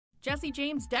Jessie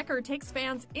James Decker takes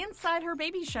fans inside her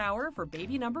baby shower for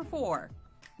baby number 4.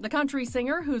 The country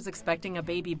singer, who's expecting a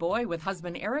baby boy with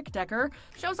husband Eric Decker,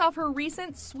 shows off her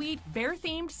recent, sweet,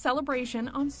 bear-themed celebration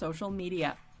on social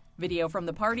media. Video from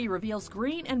the party reveals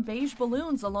green and beige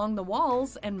balloons along the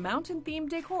walls and mountain-themed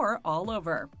decor all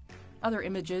over. Other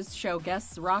images show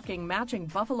guests rocking matching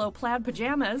buffalo plaid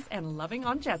pajamas and loving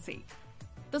on Jessie.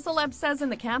 The celeb says in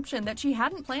the caption that she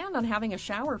hadn't planned on having a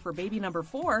shower for baby number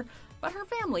 4, but her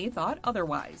family thought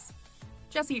otherwise.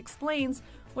 Jessie explains,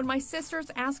 "When my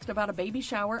sisters asked about a baby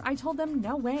shower, I told them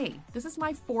no way. This is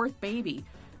my 4th baby."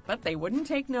 But they wouldn't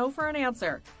take no for an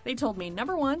answer. They told me,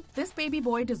 number 1, this baby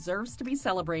boy deserves to be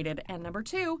celebrated, and number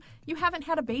 2, you haven't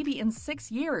had a baby in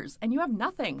 6 years, and you have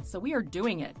nothing, so we are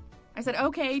doing it. I said,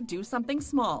 okay, do something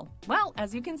small. Well,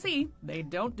 as you can see, they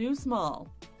don't do small.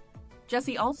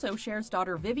 Jessie also shares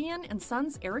daughter Vivian and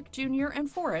sons Eric Jr.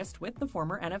 and Forrest with the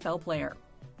former NFL player.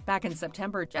 Back in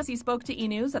September, Jessie spoke to E!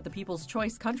 News at the People's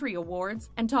Choice Country Awards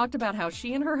and talked about how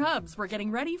she and her hubs were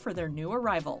getting ready for their new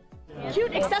arrival.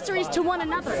 Cute accessories to one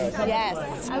another.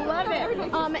 Yes. I love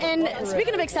it. And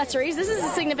speaking of accessories, this is a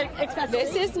significant accessory.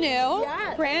 This is new.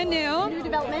 Yeah. Brand new. New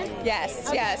development? Yes,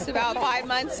 Okay. yes, about 5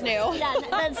 months new. Yeah,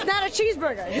 that's not a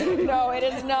cheeseburger. No, it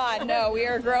is not. No, we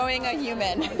are growing a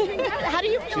human. How do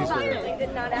you feel about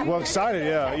it? Well, excited,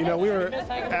 yeah. You know, we were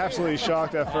absolutely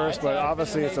shocked at first, but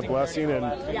obviously it's a blessing, and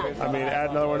I mean,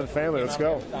 add another one to the family. Let's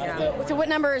go. So what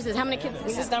number is this? How many kids?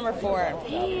 This is number 4.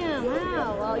 Damn,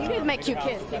 wow. Well, you guys make cute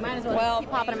kids. So you might as well keep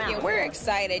popping them out. We're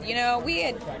excited. You know,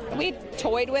 we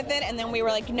toyed with it, and then we were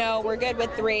like, no, we're good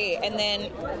with 3, and then,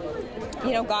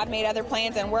 you know, God made other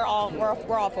plans, and we're all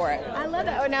for it. I love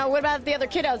that. Oh, now what about the other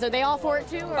kiddos? Are they all for it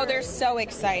too? Or? Oh, they're so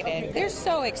excited. They're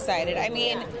so excited. I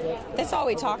mean, that's all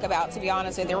we talk about, to be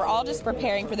honest with you. We're all just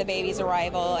preparing for the baby's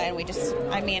arrival, and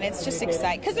it's just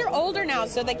exciting. Because they're older now,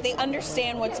 so like they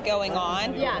understand what's going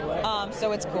on. Yeah.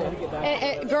 So it's cool.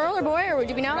 Girl or boy, or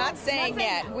do we know? Not saying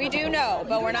yet. We do know,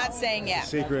 but we're not saying yet.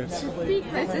 Secrets.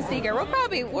 It's a secret.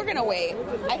 We're going to wait.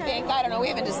 I think. I don't know. We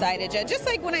haven't decided yet. Just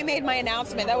like when I made my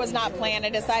announcement, that was not planned. I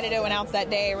decided to announce that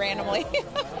day randomly.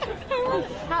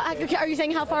 Are you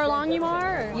saying how far along you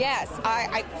are? Or? Yes.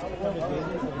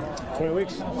 20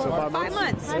 weeks. So 5 months. 5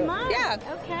 months. 5 months. Yeah.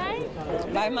 Okay.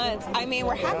 5 months. I mean,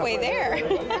 we're halfway there.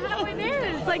 Halfway there.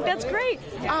 It's like, that's great.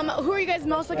 Who are you guys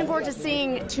most looking forward to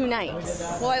seeing tonight?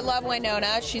 Well, I love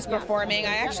Winona. She's performing.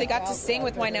 I actually got to sing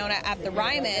with Winona at the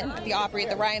Ryman, the Opry at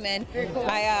the Ryman.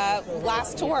 My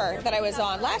last tour that I was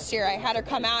on last year, I had her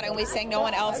come out and we sang No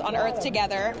One Else on Earth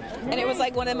together. And it was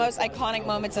like one of the most iconic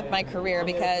moments of my career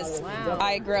because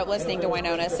I grew up listening to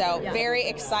Winona. So very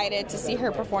excited to see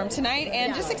her perform tonight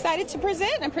and just excited to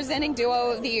present. I'm presenting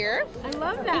Duo of the Year. I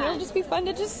love that. And it'll just be fun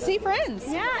to just see friends.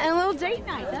 Yeah, and a little date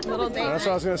night. That's little date That's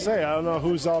what I was going to say. I don't know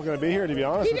who's all going to be here, to be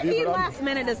honest with you. He But last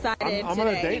minute decided I'm on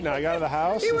a date now. I got out of the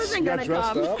house. He wasn't got gonna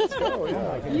dressed come. up. Let's go.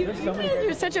 Yeah.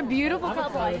 You're such a beautiful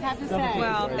couple, I have to say.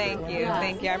 Well, thank you.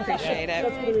 Thank you. I appreciate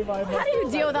it. How do you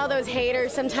deal with all those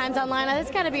haters sometimes online?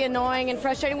 It's got to be annoying and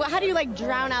frustrating. How do you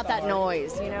drown out that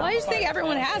noise? You know? Well, I just think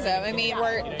everyone has them. I mean,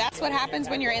 that's what happens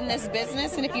when you're in this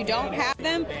business, and if you don't have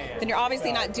them, then you're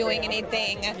obviously not doing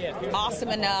anything awesome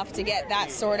enough to get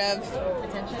that sort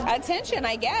of attention,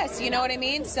 I guess. You know what I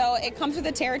mean? So it comes with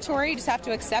the territory. You just have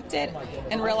to accept it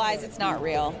and realize it's not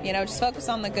real. You know, just focus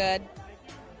on the good.